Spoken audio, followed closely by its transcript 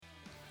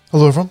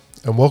Hello everyone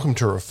and welcome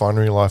to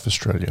Refinery Life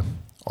Australia.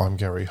 I'm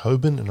Gary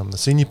Hoban and I'm the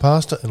Senior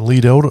Pastor and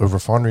Lead Elder of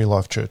Refinery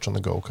Life Church on the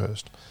Gold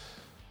Coast.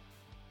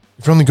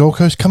 If you're on the Gold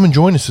Coast, come and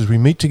join us as we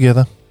meet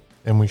together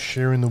and we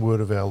share in the Word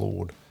of our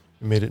Lord.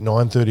 We meet at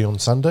 9:30 on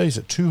Sundays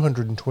at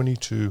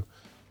 222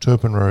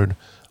 Turpin Road,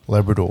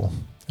 Labrador.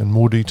 And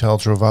more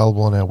details are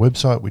available on our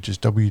website, which is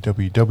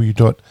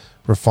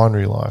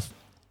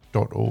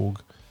www.refinerylife.org.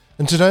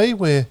 And today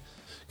we're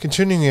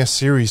continuing our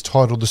series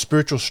titled The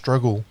Spiritual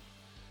Struggle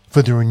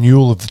for the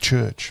Renewal of the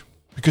Church,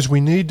 because we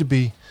need to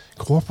be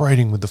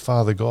cooperating with the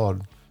Father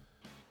God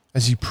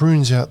as He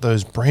prunes out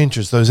those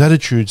branches, those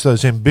attitudes,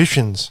 those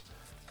ambitions,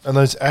 and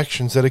those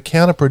actions that are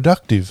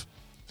counterproductive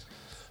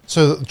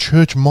so that the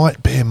church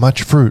might bear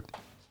much fruit.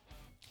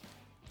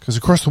 Because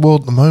across the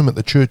world at the moment,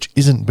 the church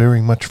isn't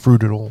bearing much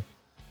fruit at all.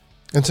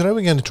 And today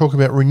we're going to talk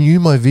about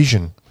renew my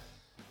vision.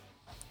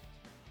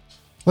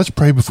 Let's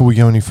pray before we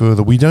go any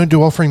further. We don't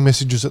do offering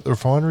messages at the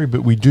refinery,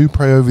 but we do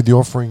pray over the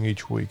offering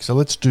each week. So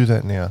let's do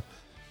that now.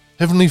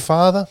 Heavenly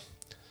Father,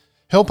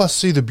 help us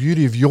see the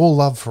beauty of your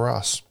love for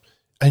us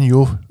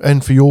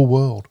and for your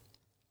world.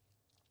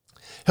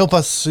 Help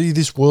us see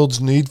this world's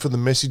need for the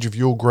message of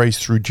your grace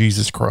through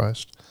Jesus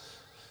Christ.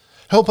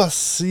 Help us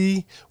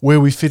see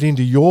where we fit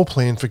into your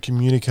plan for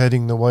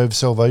communicating the way of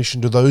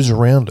salvation to those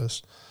around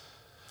us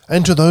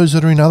and to those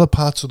that are in other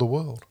parts of the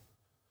world.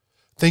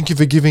 Thank you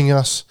for giving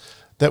us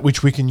that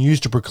which we can use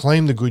to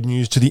proclaim the good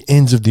news to the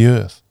ends of the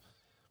earth.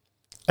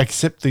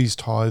 Accept these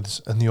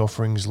tithes and the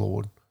offerings,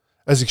 Lord,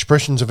 as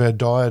expressions of our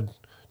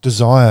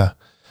desire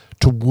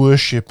to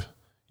worship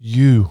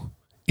you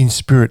in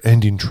spirit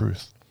and in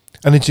truth.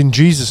 And it's in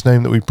Jesus'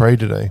 name that we pray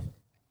today.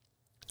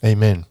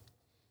 Amen.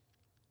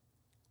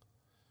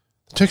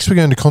 The text we're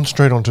going to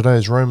concentrate on today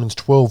is Romans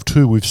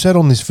 12:2. We've sat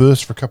on this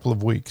verse for a couple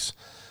of weeks,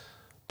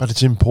 but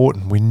it's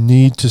important. We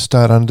need to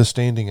start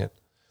understanding it.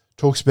 It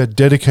talks about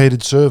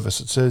dedicated service.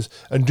 It says,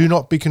 and do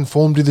not be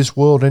conformed to this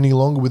world any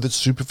longer with its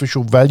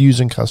superficial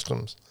values and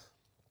customs,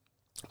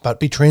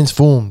 but be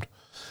transformed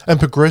and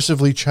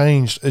progressively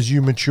changed as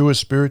you mature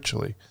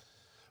spiritually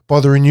by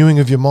the renewing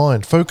of your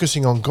mind,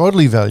 focusing on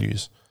godly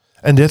values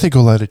and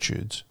ethical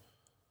attitudes,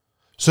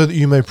 so that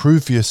you may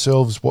prove for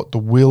yourselves what the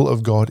will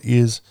of God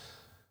is,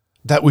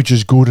 that which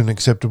is good and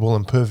acceptable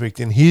and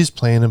perfect in His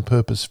plan and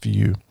purpose for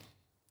you.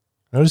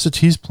 Notice it's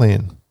His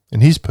plan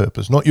and His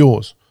purpose, not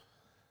yours.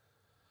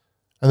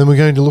 And then we're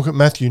going to look at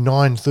Matthew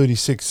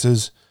 9:36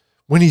 says,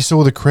 when He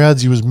saw the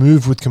crowds, He was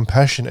moved with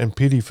compassion and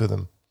pity for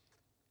them,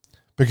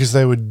 because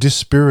they were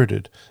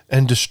dispirited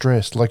and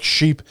distressed, like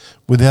sheep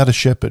without a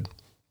shepherd.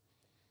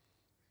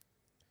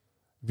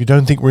 If you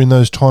don't think we're in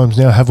those times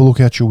now, have a look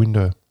out your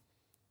window.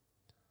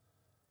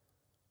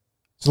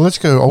 So let's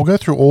go. I'll go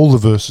through all the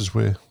verses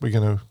we're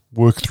going to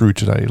work through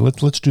today.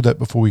 Let's do that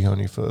before we go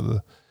any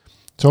further.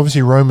 So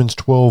obviously Romans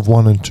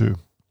 12:1 and 2,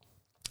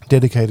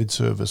 dedicated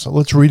service. So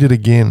let's read it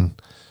again.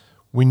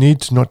 We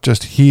need to not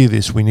just hear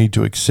this, we need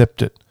to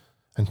accept it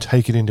and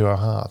take it into our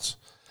hearts.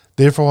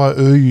 Therefore I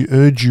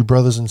urge you,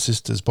 brothers and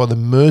sisters, by the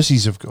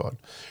mercies of God,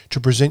 to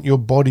present your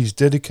bodies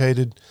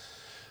dedicated,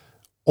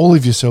 all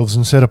of yourselves,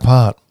 and set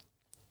apart,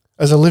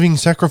 as a living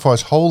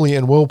sacrifice, holy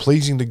and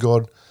well-pleasing to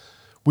God,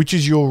 which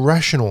is your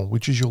rational,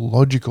 which is your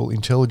logical,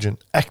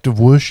 intelligent act of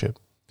worship.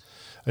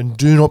 And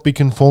do not be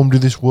conformed to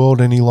this world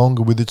any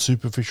longer with its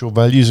superficial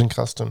values and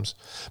customs,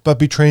 but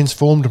be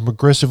transformed and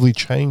progressively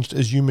changed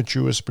as you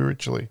mature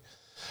spiritually,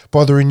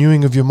 by the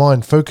renewing of your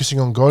mind, focusing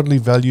on godly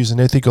values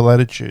and ethical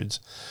attitudes,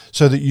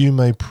 so that you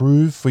may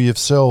prove for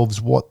yourselves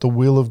what the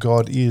will of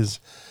God is,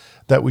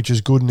 that which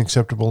is good and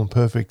acceptable and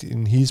perfect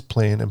in His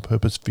plan and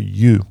purpose for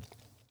you.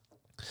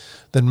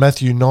 Then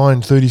Matthew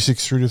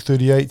 9:36 through to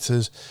 38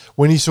 says,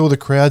 when He saw the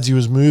crowds, He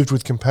was moved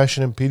with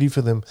compassion and pity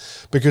for them,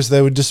 because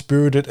they were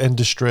dispirited and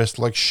distressed,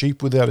 like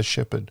sheep without a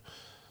shepherd.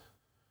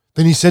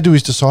 Then He said to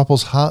His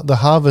disciples, the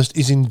harvest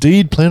is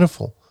indeed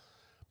plentiful,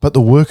 but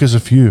the workers are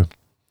few.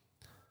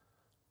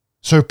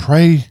 So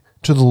pray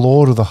to the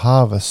Lord of the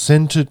harvest,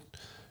 pray to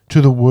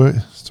the Lord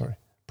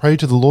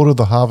of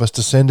the harvest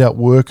to send out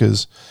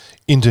workers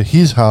into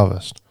His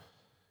harvest,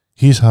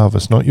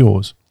 not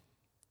yours.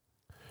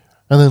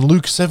 And then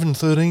Luke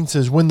 7:13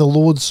 says, when the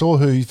Lord saw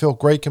her, He felt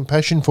great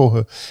compassion for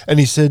her, and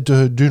He said to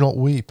her, do not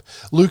weep.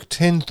 Luke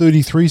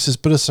 10:33 says,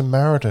 but a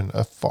Samaritan,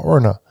 a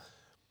foreigner,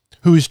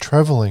 who is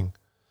traveling,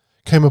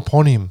 came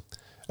upon Him,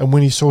 and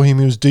when He saw him,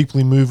 He was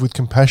deeply moved with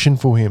compassion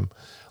for him.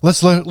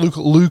 Let's look at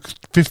Luke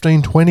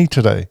 15:20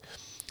 today.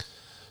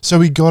 So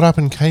he got up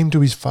and came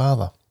to his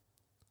father.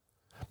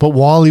 But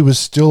while he was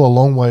still a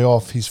long way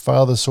off, his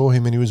father saw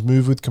him, and he was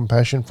moved with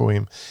compassion for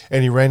him,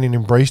 and he ran and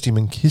embraced him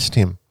and kissed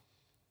him.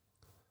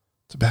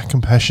 It's about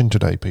compassion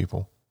today,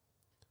 people.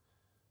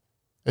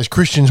 As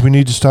Christians, we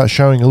need to start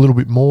showing a little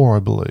bit more, I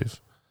believe.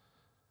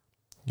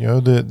 You know,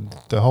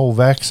 the whole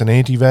vax and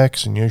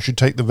anti-vax, and you should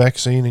take the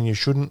vaccine and you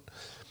shouldn't.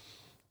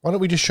 Why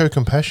don't we just show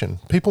compassion?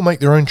 People make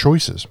their own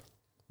choices.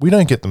 We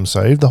don't get them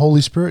saved. The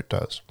Holy Spirit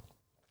does.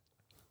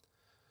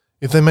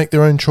 If they make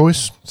their own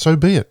choice, so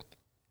be it.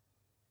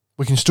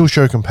 We can still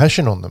show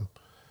compassion on them.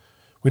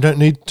 We don't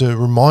need to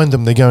remind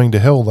them they're going to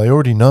hell. They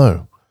already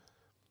know.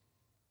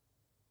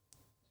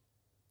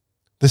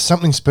 There's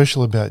something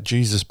special about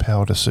Jesus'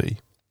 power to see.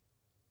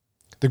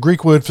 The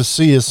Greek word for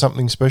see has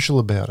something special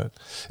about it.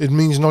 It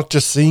means not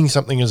just seeing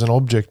something as an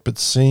object, but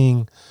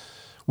seeing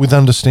with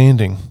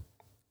understanding.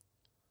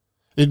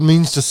 It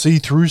means to see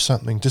through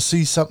something, to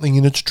see something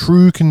in its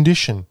true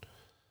condition.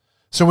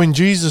 So when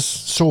Jesus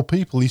saw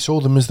people, he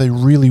saw them as they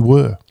really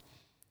were.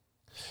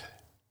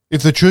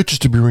 If the church is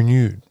to be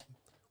renewed,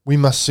 we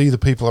must see the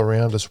people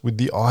around us with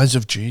the eyes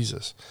of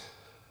Jesus.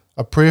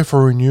 A prayer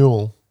for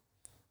renewal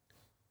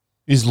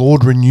is,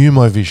 Lord, renew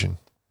my vision.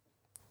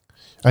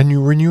 And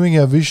you renewing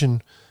our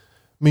vision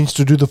means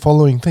to do the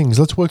following things.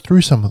 Let's work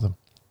through some of them.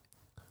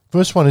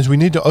 First one is we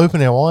need to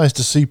open our eyes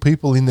to see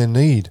people in their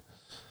need.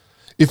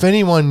 If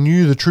anyone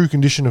knew the true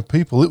condition of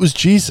people, it was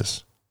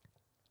Jesus.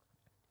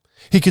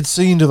 He could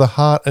see into the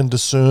heart and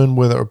discern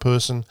whether a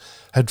person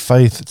had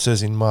faith, it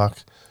says in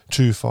Mark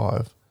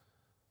 2:5.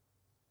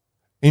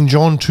 In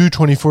John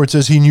 2:24, it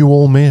says he knew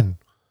all men.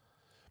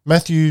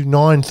 Matthew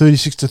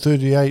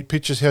 9:36-38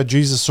 pictures how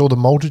Jesus saw the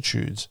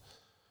multitudes.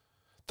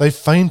 They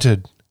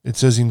fainted, it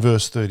says in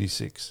verse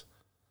 36.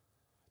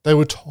 They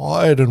were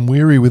tired and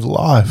weary with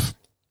life.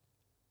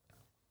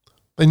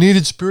 They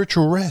needed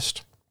spiritual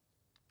rest.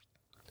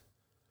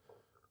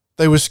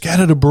 They were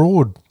scattered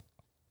abroad.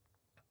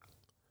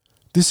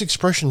 This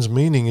expression's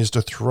meaning is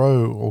to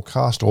throw or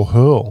cast or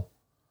hurl.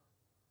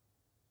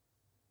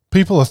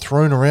 People are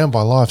thrown around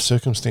by life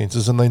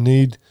circumstances and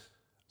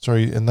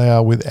they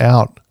are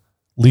without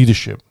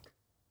leadership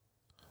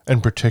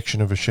and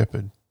protection of a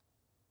shepherd.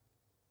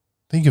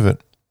 Think of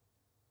it.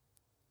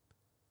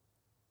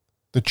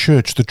 The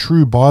church, the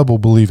true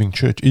Bible-believing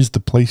church, is the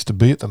place to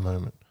be at the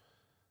moment,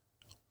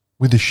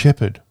 with a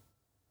shepherd.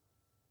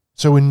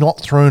 So we're not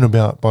thrown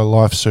about by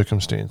life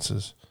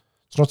circumstances.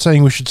 It's not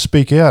saying we should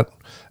speak out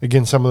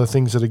against some of the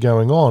things that are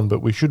going on,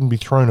 but we shouldn't be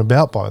thrown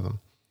about by them.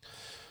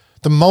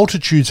 The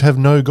multitudes have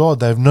no God,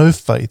 they have no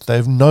faith, they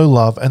have no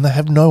love, and they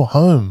have no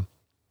home.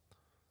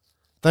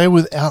 They are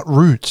without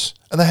roots,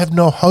 and they have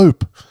no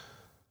hope.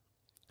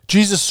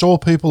 Jesus saw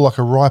people like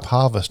a ripe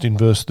harvest in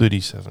verse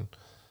 37.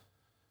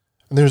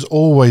 And there's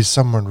always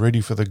someone ready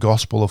for the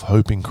gospel of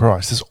hope in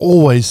Christ. There's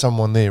always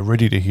someone there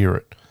ready to hear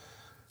it.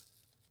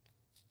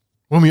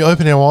 When we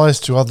open our eyes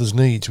to others'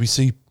 needs, we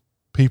see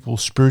people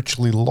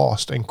spiritually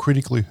lost and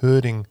critically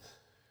hurting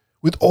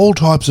with all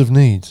types of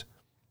needs.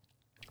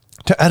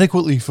 To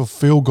adequately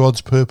fulfill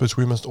God's purpose,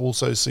 we must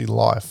also see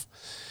life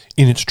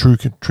in its true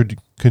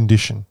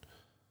condition.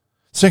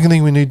 Second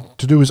thing we need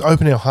to do is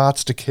open our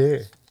hearts to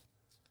care.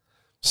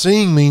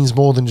 Seeing means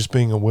more than just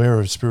being aware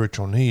of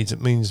spiritual needs.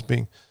 It means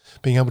being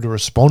able to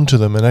respond to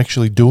them and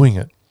actually doing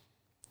it.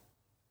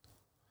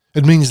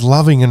 It means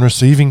loving and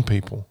receiving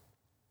people.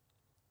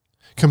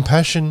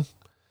 Compassion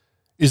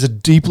is a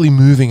deeply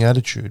moving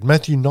attitude.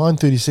 Matthew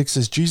 9:36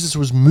 says Jesus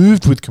was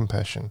moved with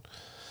compassion.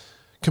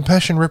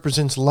 Compassion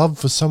represents love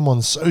for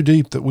someone so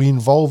deep that we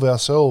involve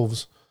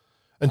ourselves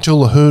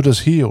until the hurt is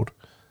healed.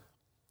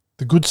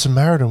 The Good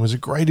Samaritan was a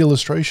great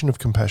illustration of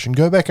compassion.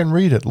 Go back and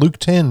read it. Luke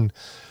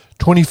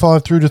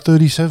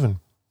 10:25-37.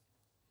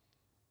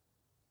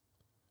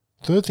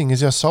 Third thing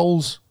is our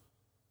souls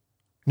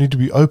need to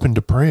be open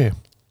to prayer.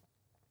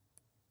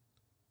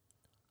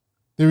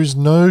 There is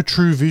no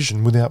true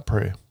vision without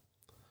prayer.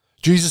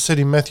 Jesus said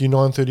in Matthew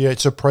 9:38,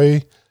 so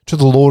pray to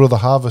the Lord of the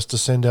harvest to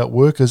send out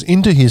workers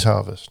into his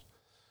harvest.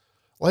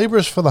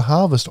 Laborers for the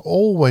harvest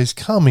always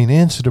come in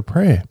answer to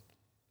prayer.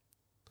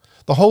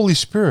 The Holy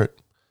Spirit,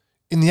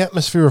 in the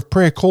atmosphere of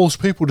prayer, calls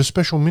people to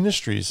special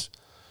ministries.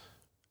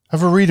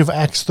 Have a read of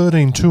Acts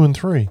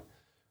 13:2-3.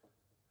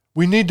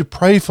 We need to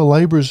pray for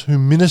laborers who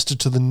minister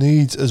to the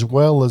needs as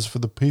well as for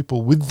the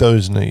people with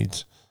those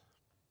needs.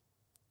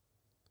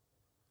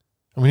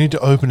 And we need to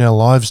open our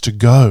lives to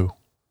go.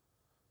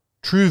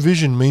 True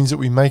vision means that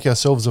we make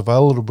ourselves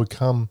available to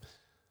become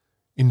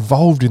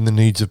involved in the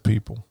needs of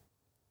people.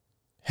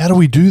 How do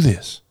we do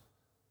this?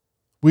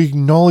 We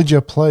acknowledge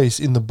our place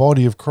in the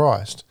body of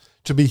Christ,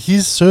 to be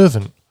his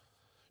servant,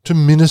 to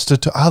minister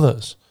to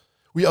others.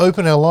 We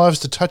open our lives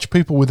to touch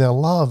people with our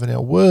love and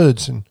our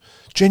words and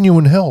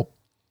genuine help.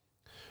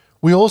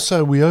 We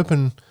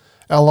open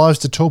our lives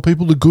to tell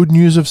people the good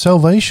news of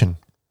salvation.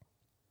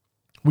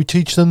 We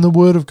teach them the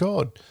word of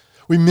God.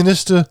 We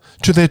minister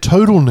to their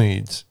total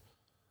needs.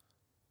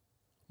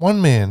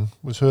 One man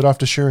was heard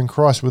after sharing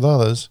Christ with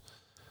others.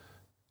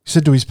 He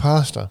said to his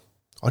pastor,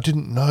 I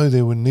didn't know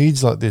there were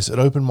needs like this. It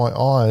opened my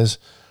eyes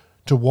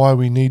to why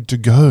we need to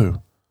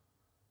go.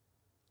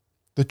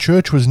 The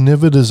church was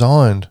never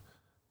designed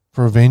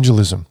for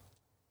evangelism.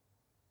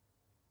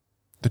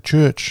 The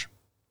church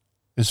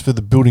is for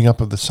the building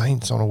up of the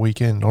saints on a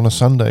weekend, on a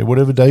Sunday,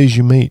 whatever days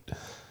you meet.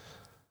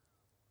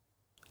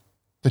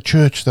 The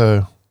church,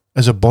 though,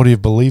 as a body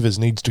of believers,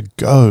 needs to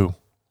go.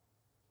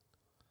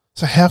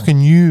 So how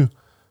can you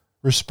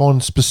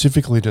respond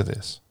specifically to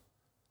this?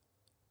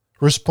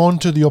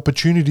 Respond to the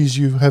opportunities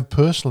you have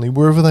personally,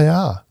 wherever they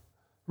are.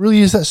 It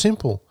really is that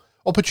simple.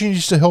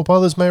 Opportunities to help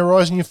others may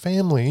arise in your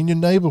family, in your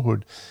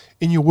neighborhood,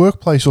 in your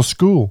workplace or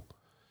school,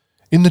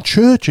 in the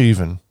church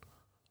even.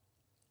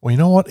 Or you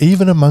know what?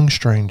 Even among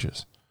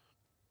strangers.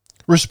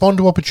 Respond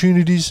to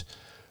opportunities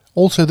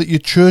also that your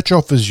church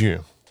offers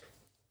you.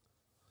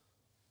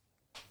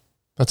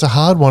 That's a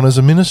hard one as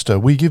a minister.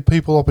 We give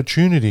people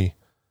opportunity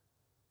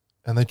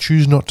and they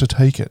choose not to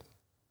take it.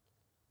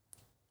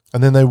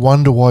 And then they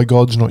wonder why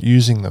God's not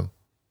using them.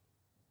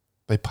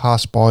 They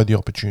pass by the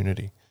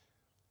opportunity.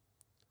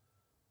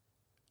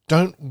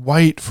 Don't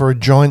wait for a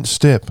giant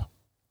step.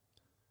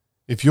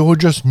 If you're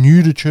just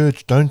new to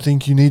church, don't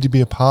think you need to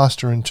be a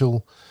pastor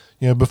until,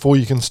 before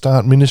you can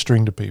start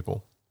ministering to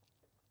people.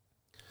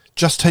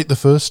 Just take the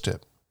first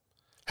step,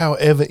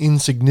 however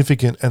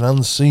insignificant and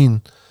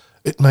unseen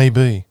it may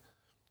be.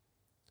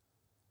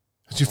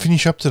 As you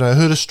finish up today, I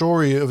heard a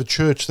story of a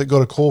church that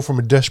got a call from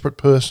a desperate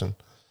person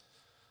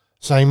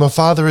saying, "My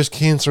father has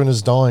cancer and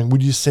is dying.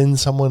 Would you send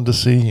someone to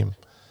see him?"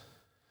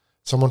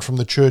 Someone from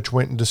the church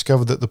went and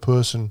discovered that the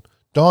person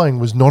dying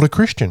was not a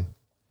Christian.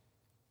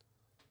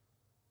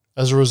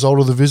 As a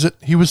result of the visit,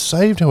 he was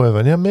saved,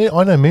 however. Now,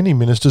 I know many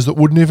ministers that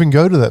wouldn't even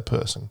go to that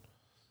person.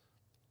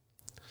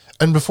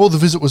 And before the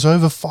visit was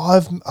over,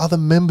 5 other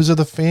members of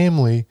the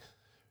family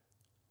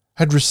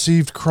had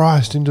received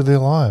Christ into their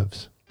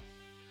lives.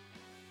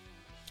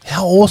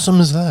 How awesome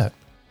is that?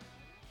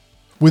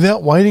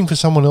 Without waiting for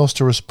someone else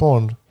to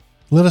respond,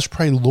 let us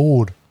pray,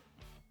 "Lord,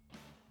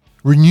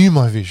 renew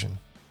my vision."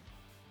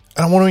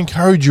 And I want to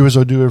encourage you, as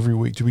I do every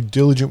week, to be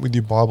diligent with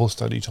your Bible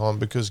study time,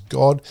 because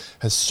God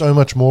has so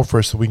much more for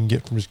us that we can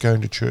get from just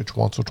going to church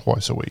once or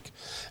twice a week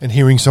and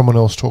hearing someone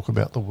else talk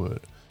about the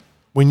Word.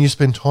 When you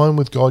spend time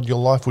with God, your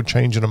life will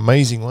change in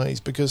amazing ways,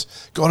 because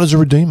God is a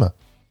redeemer.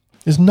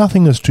 There's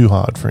nothing that's too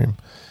hard for him.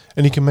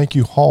 And he can make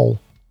you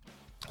whole,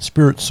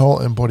 spirit, soul,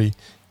 and body,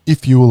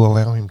 if you will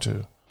allow him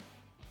to.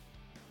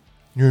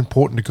 You're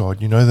important to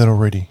God. You know that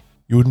already.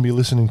 You wouldn't be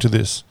listening to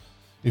this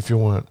if you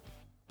weren't.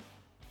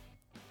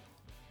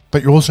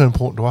 But you're also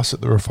important to us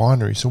at the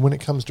Refinery. So when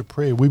it comes to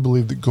prayer, we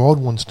believe that God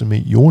wants to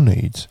meet your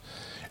needs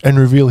and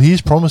reveal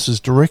his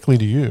promises directly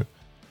to you.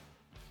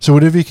 So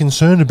whatever you're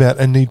concerned about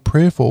and need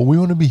prayer for, we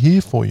want to be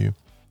here for you.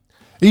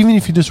 Even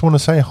if you just want to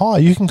say hi,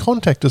 you can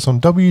contact us on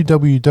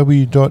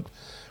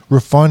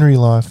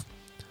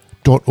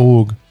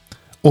www.refinerylife.org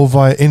or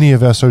via any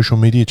of our social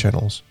media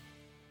channels.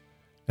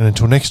 And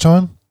until next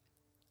time,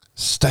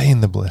 stay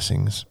in the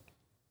blessings.